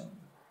speculation.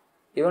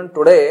 Even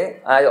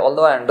today,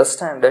 although I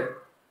understand it,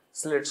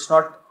 still it's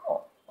not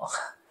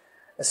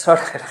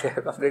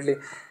completely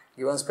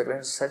given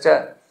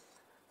speculation.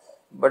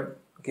 But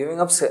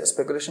giving up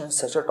speculation is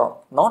such a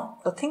talk.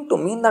 Not the thing to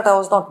mean that I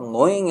was not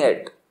knowing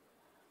it.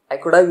 I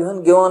could have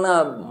even given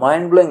a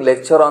mind-blowing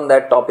lecture on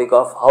that topic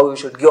of how you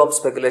should give up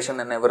speculation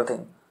and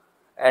everything.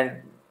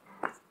 And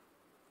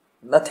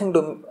nothing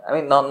to,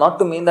 not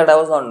to mean that I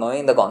was not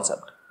knowing the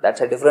concept.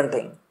 That's a different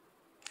thing.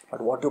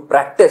 But what you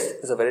practice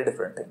is a very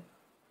different thing.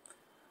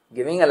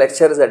 Giving a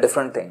lecture is a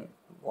different thing.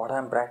 What I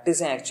am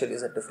practicing actually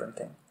is a different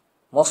thing.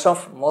 Most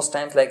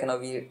times,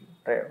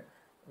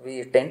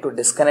 we tend to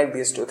disconnect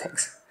these two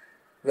things.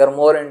 We are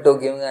more into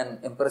giving an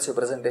impressive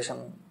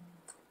presentation.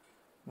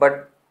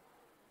 But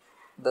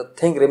the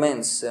thing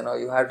remains,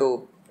 you have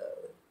to,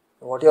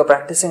 what you are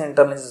practicing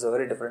internally is a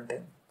very different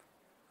thing.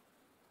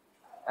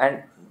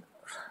 And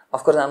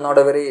of course, I am not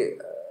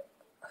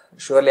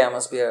surely I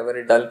must be a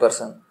very dull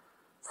person.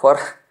 For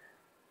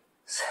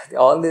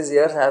all these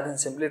years, I have been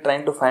simply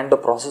trying to find the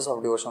process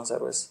of devotional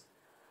service.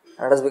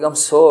 And it has become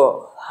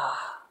so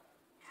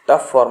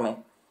tough for me.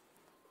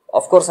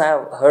 Of course, I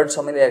have heard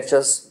so many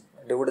lectures,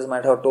 devotees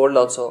might have told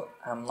also,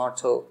 I am not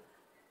so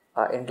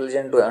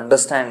intelligent to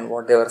understand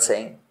what they were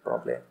saying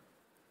properly.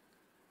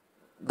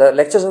 The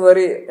lectures were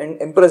very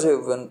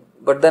impressive,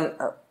 but then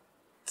I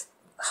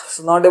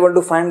was not able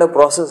to find the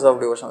process of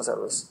devotional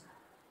service.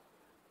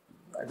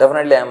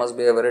 Definitely, I must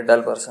be a very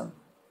dull person.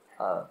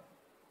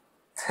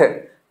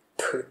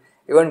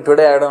 Even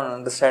today, I don't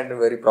understand it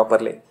very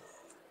properly.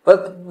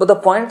 But the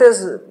point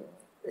is,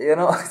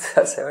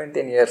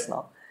 17 years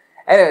now.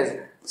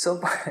 Anyways,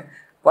 so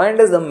point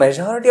is the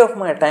majority of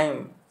my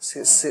time,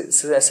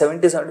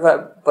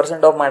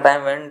 70-75% of my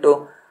time went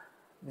to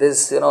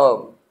this,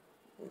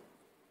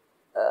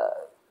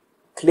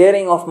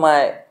 clearing of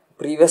my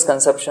previous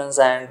conceptions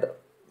and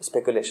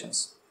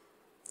speculations.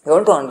 You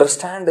want to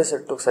understand this,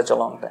 it took such a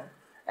long time.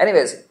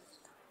 Anyways,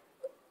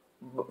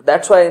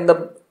 that's why in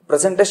the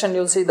presentation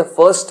you'll see the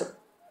first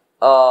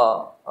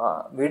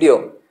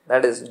video,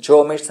 that is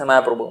Joe meets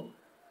Mahaprabhu.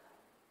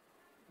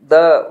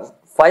 The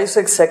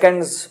 5-6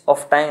 seconds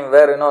of time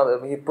where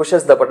he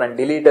pushes the button,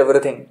 delete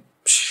everything.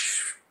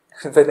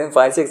 Within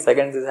 5-6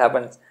 seconds this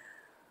happens.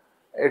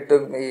 It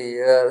took me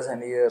years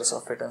and years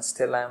of it, and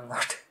still I am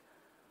not.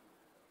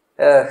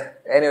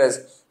 Anyways,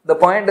 the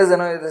point is,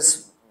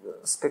 this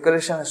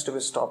speculation has to be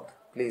stopped,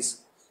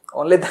 please.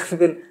 Only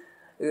then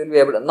we will be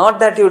able to. Not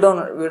that we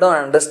don't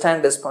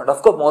understand this point.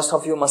 Of course, most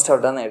of you must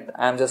have done it.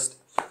 I am just,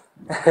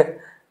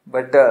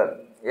 but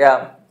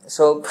yeah.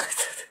 So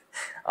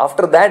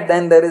after that,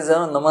 then there is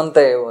Namanta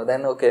Eva.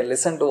 Then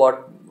listen to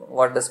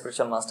what the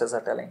spiritual masters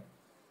are telling.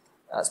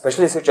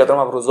 Especially Sri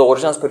Chaitanya Mahaprabhu, the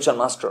original spiritual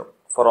master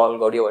for all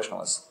Gaudiya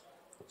Vaishnavas.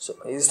 So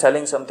he is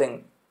telling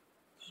something,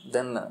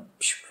 then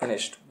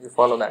finished. You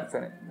follow that,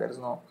 finished. There is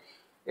no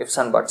ifs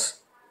and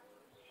buts.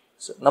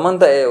 So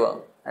Namanta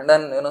Eva. And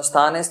then,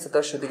 Sthane Sthita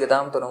Shruti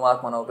Gatam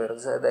Tanuvat Manopir.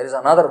 There is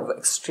another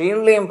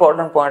extremely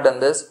important point in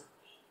this.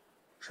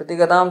 Shruti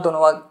Gatam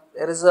Tanuvat.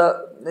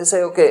 They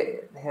say,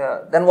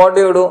 here. Then what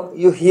do?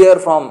 You hear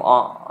from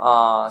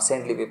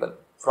saintly people,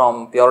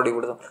 from pure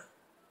devotees.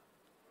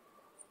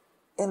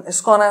 In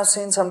ISKCON I have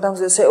seen sometimes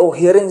they say,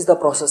 hearing is the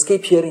process.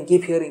 Keep hearing.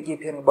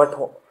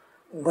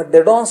 But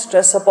they don't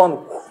stress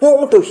upon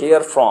whom to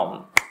hear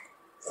from.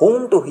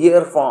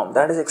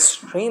 That is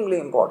extremely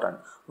important.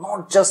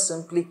 Not just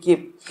simply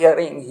keep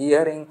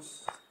hearing.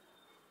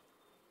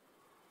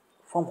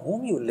 From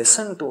whom you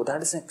listen to,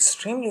 that is an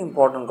extremely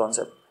important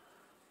concept.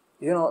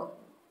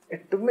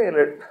 It took me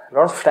a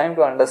lot of time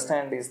to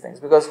understand these things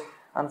because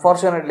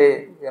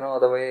unfortunately,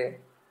 the way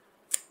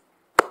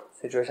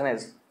situation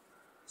is.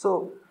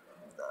 So,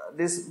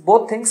 these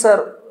both things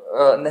are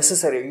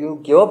necessary. You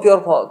give up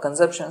your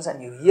conceptions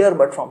and you hear,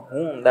 but from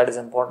whom, that is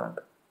important.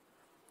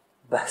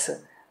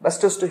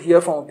 Best is to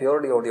hear from a pure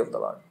devotee of the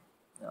Lord.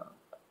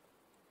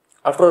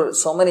 After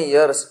so many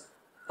years,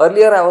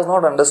 earlier I was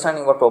not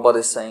understanding what Prabhupada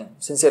is saying,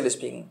 sincerely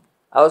speaking.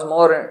 I was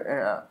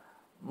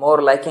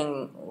more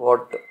liking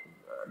what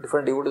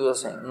different devotees were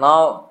saying.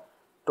 Now,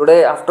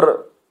 today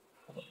after,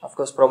 of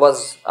course,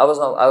 Prabhupada's, I was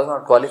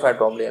not qualified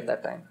probably at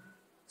that time.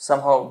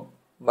 Somehow,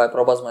 by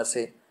Prabhupada's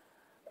mercy,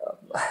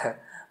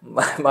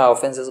 my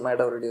offenses might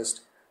have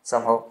reduced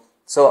somehow.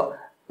 So,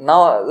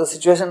 now the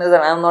situation is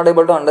that I am not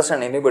able to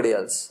understand anybody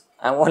else.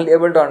 I am only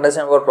able to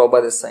understand what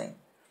Prabhupada is saying.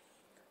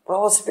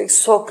 Prabhupada speaks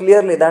so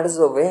clearly, that is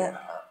the way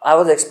I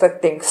was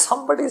expecting.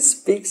 Somebody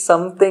speaks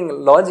something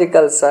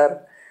logical,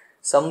 sir.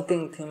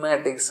 Something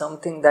thematic,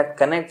 something that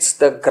connects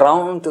the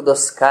ground to the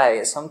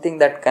sky, something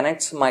that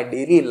connects my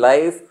daily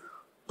life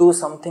to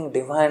something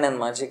divine and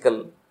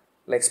magical,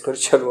 like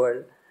spiritual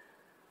world.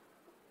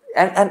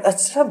 And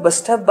step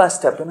by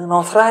step, in an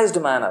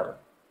authorized manner.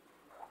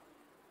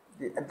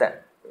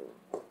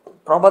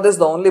 Prabhupada is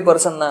the only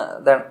person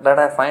that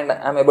I find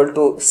I am able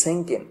to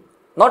sink in.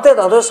 Not that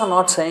others are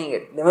not saying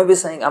it. They may be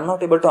saying, I am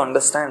not able to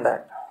understand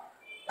that.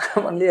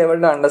 I'm only able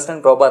to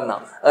understand Prabhupada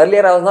now.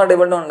 Earlier I was not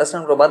able to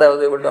understand Prabhupada, I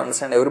was able to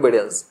understand everybody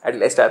else. At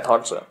least I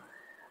thought so.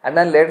 And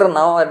then later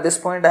now at this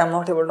point I am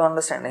not able to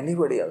understand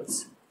anybody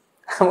else.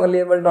 I'm only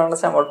able to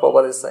understand what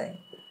Prabhupada is saying.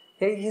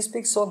 He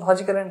speaks so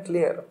logical and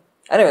clear.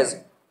 Anyways,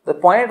 the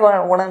point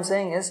what I am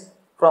saying is,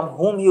 from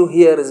whom you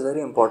hear is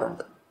very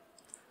important.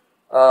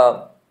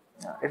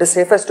 It is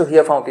safest to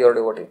hear from a pure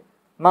devotee.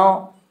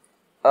 Now,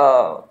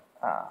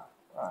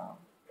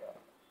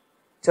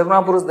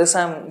 Charunapurus, this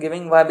I am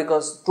giving, why?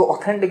 Because to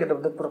authenticate,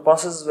 the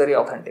process is very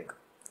authentic.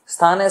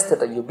 Sthane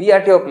sthita, you be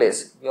at your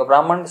place. Your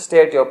Brahman,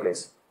 stay at your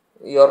place.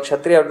 Your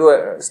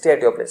Kshatriya, stay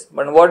at your place.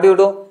 But what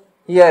do?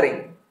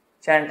 Hearing,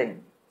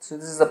 chanting. So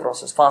this is the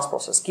process, fast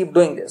process. Keep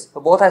doing this. So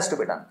both has to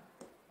be done.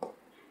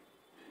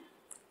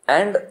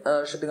 And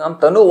should become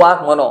Tanu,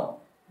 Vak, Mano.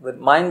 With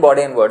mind,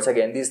 body and words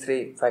again. These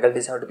three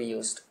faculties have to be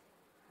used.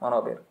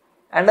 Manobir.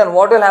 And then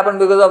what will happen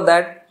because of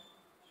that?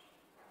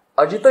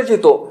 Ajita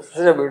Jito.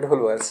 Such a beautiful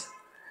verse.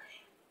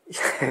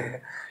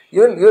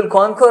 you will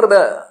conquer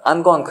the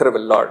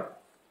unconquerable Lord.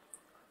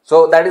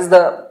 So that is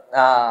the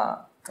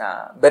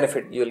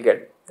benefit you will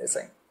get, they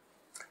say.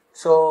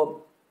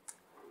 So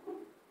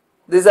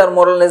these are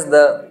more or less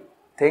the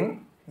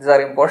thing. These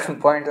are important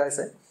points, I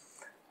say.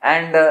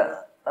 And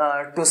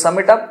to sum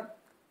it up,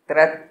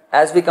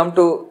 as we come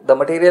to the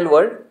material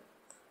world,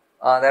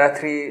 there are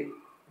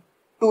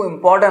two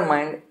important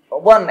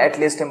one at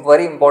least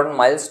very important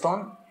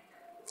milestone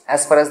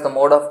as far as the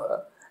mode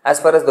of as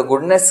far as the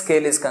goodness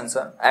scale is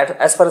concerned,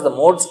 as far as the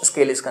modes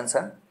scale is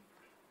concerned.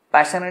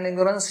 Passion and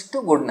ignorance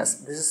to goodness.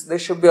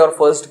 This should be our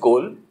first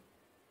goal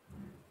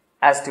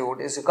as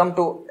devotees to come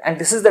to, and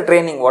this is the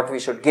training what we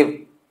should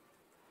give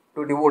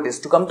to devotees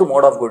to come to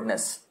mode of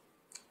goodness.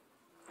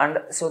 And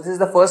so this is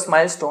the first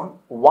milestone.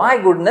 Why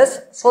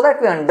goodness? So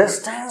that we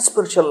understand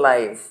spiritual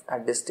life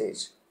at this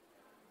stage.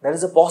 There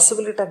is a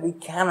possibility that we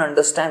can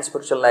understand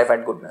spiritual life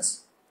at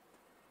goodness.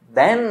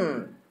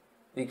 Then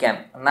we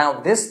can.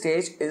 Now this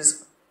stage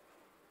is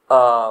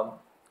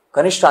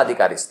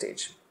Kanishtadhikari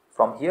stage.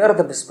 From here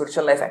the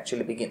spiritual life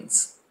actually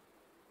begins.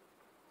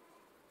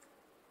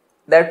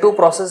 There are two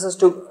processes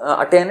to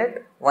attain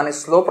it. One is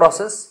slow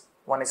process,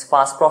 one is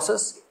fast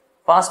process.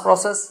 Fast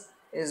process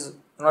is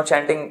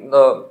chanting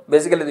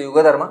basically the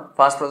Yuga Dharma.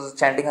 Fast process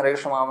chanting Hare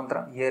Krishna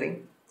Mahamantra,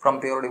 hearing from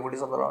pure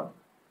devotees of the Lord.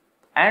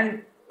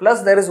 And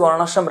plus there is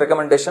Varnashram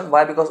recommendation.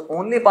 Why? Because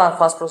only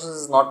fast process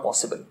is not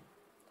possible.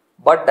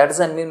 But that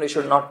doesn't mean we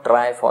should not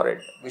try for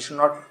it. We should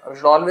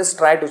always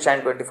try to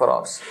chant 24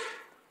 hours.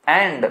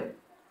 And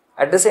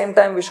at the same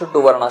time we should do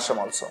Varnashram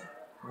also.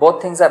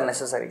 Both things are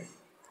necessary.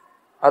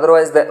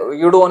 Otherwise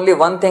you do only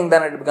one thing,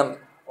 then it becomes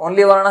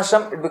only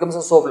Varnashram, it becomes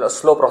a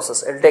slow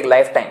process. It will take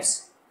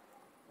lifetimes.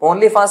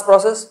 Only fast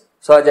process,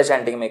 Sahaja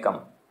chanting may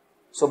come.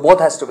 So both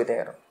has to be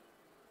there.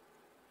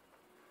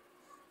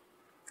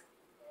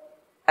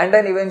 And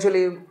then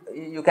eventually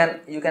you can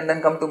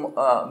then come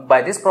to,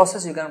 by this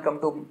process you can come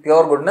to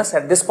pure goodness.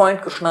 At this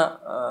point Krishna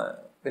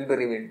will be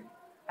revealed.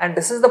 And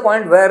this is the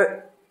point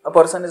where a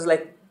person is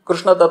like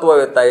Krishna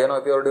Tattva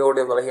Vitta, pure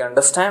devotee, he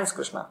understands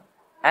Krishna.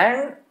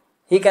 And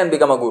he can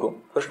become a guru.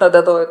 Krishna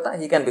Tattva Vitta,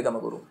 he can become a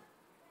guru.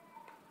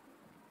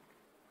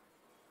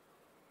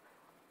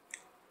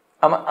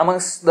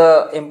 Amongst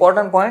the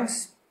important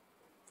points,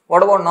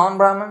 what about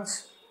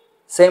non-Brahmins?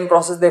 Same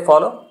process they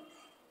follow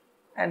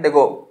and they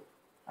go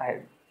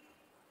ahead.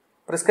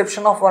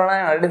 Prescription of Varna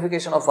and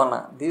identification of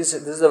Varna. This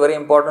is a very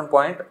important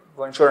point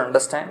one should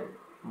understand.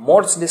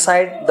 Modes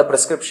decide the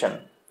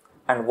prescription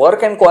and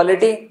work and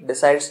quality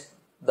decides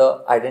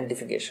the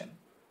identification.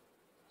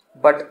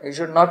 But you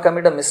should not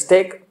commit a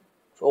mistake.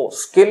 So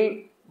skill,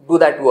 do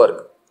that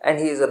work. And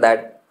he is a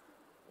that.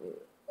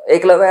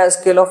 Eklavya has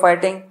skill of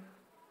fighting.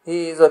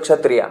 He is a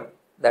Kshatriya.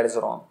 That is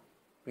wrong.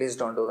 Please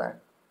don't do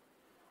that.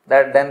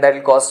 That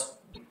will cause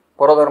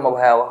Parodharma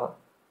Bhayavaha.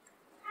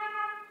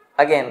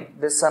 Again,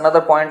 this is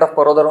another point of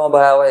Parodharma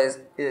Bhayavaha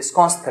is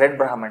called thread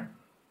Brahman.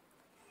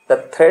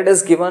 The thread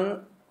is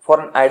given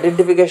for an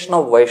identification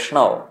of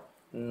Vaishnava,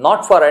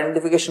 not for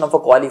identification of a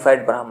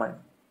qualified Brahman.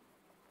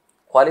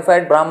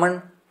 Qualified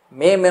Brahman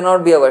may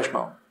not be a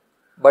Vaishnava,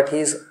 but he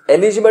is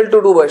eligible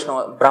to do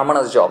Vaishnava,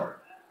 Brahmana's job.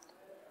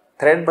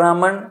 Thread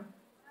Brahman,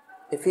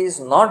 if he is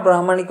not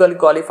Brahmanically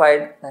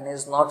qualified, then he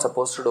is not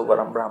supposed to do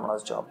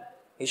Brahmana's job.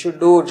 He should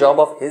do job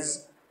of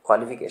his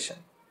qualification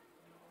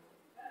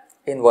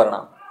in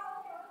Varna.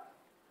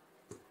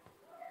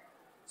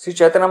 See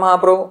Chaitanya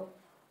Mahaprabhu,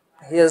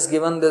 he has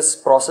given this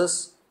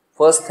process.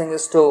 First thing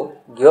is to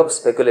give up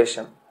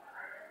speculation.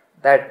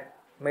 That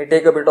may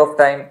take a bit of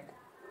time.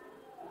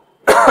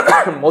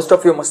 Most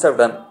of you must have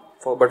done,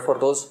 but for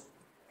those,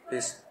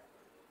 please.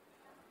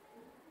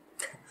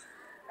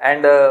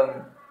 And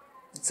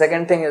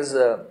second thing is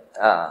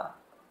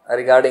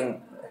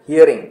regarding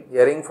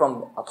hearing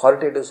from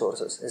authoritative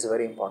sources is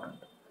very important.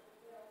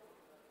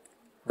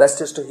 Best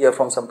is to hear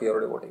from some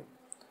pure devotee.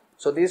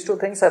 So these two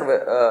things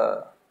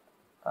are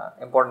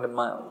important in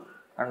my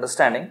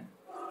understanding.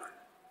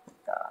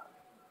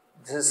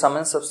 This is sum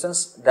and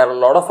substance. There are a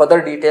lot of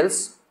other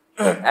details,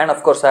 and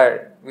of course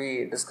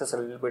we discuss a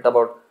little bit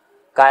about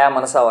Kaya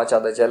Manasa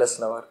Vacha, the jealous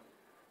lover.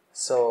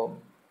 So,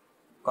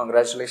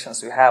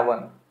 congratulations, you have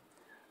one.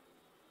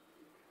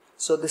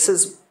 So this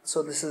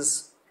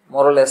is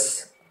more or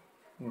less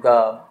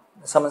the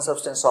sum and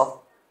substance of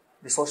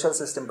the social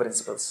system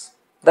principles.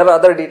 There are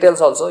other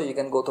details also. You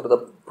can go through the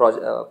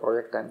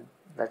project and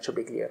that should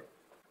be clear.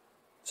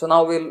 So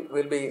now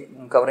we'll be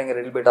covering a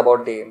little bit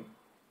about the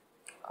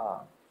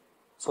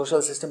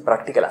social system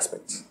practical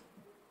aspects.